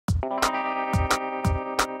So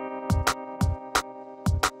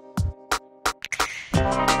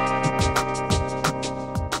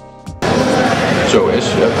as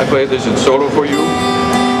I play this in solo for you.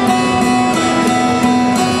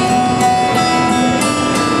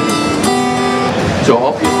 So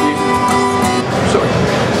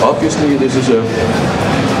obviously this is a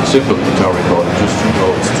simple guitar recording, just 2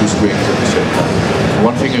 notes, 2 strings at the same time.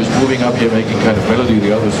 One finger is moving up here, making kind of melody,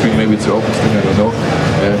 the other string, maybe it's an open string, I don't know,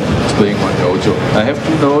 it's playing 1 note. So I have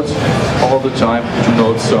 2 notes all the time, 2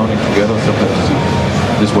 notes sounding together. Sometimes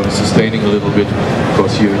this one is sustaining a little bit,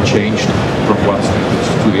 because here it changed from one string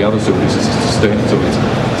to the other, so this is sustaining, so it's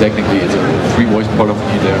technically it's a 3-voice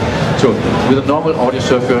polyphony there. So with a normal audio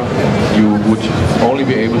surfer, you would only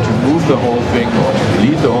be able to move the whole thing or to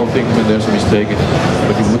delete the whole thing when there's a mistake,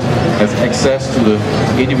 but you would have access to the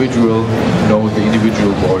individual note, the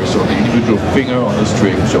individual voice, or the individual finger on the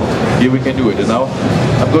string. So here we can do it. And now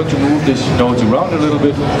I'm going to move these notes around a little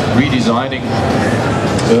bit, redesigning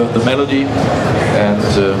the melody, and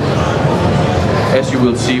as you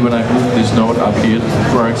will see when I move this note up here,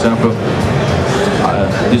 for example,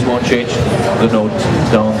 this won't change the note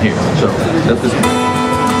down here. So that is.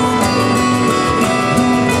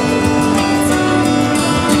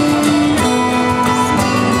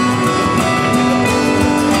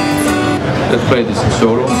 Let's play this in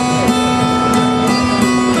solo.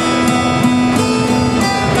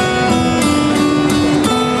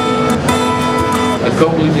 A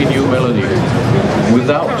completely new melody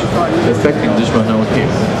without affecting this one note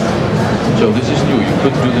here. So this is new. You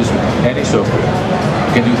couldn't do this with any software.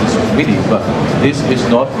 You can do this with MIDI, but this is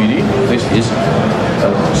not MIDI. This is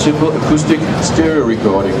a simple acoustic stereo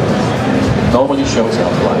recording. It normally shows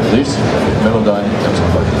up like this. Melodyne comes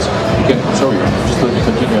out like this. You can. Sorry, just let me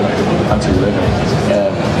continue. I can answer you later.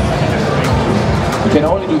 You can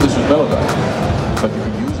only do this with Melodyne, but you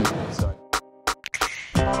can use it.